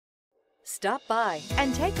Stop by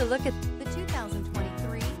and take a look at the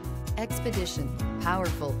 2023 Expedition.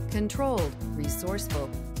 Powerful, controlled, resourceful.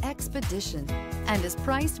 Expedition, and is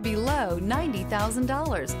priced below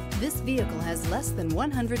 $90,000. This vehicle has less than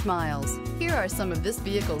 100 miles. Here are some of this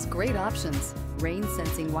vehicle's great options: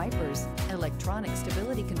 rain-sensing wipers, electronic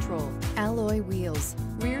stability control, alloy wheels,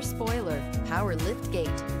 rear spoiler, power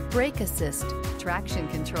liftgate, brake assist, traction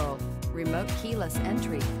control, remote keyless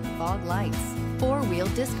entry, fog lights, four-wheel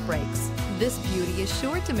disc brakes. This beauty is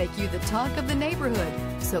sure to make you the talk of the neighborhood.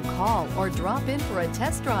 So call or drop in for a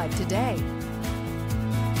test drive today.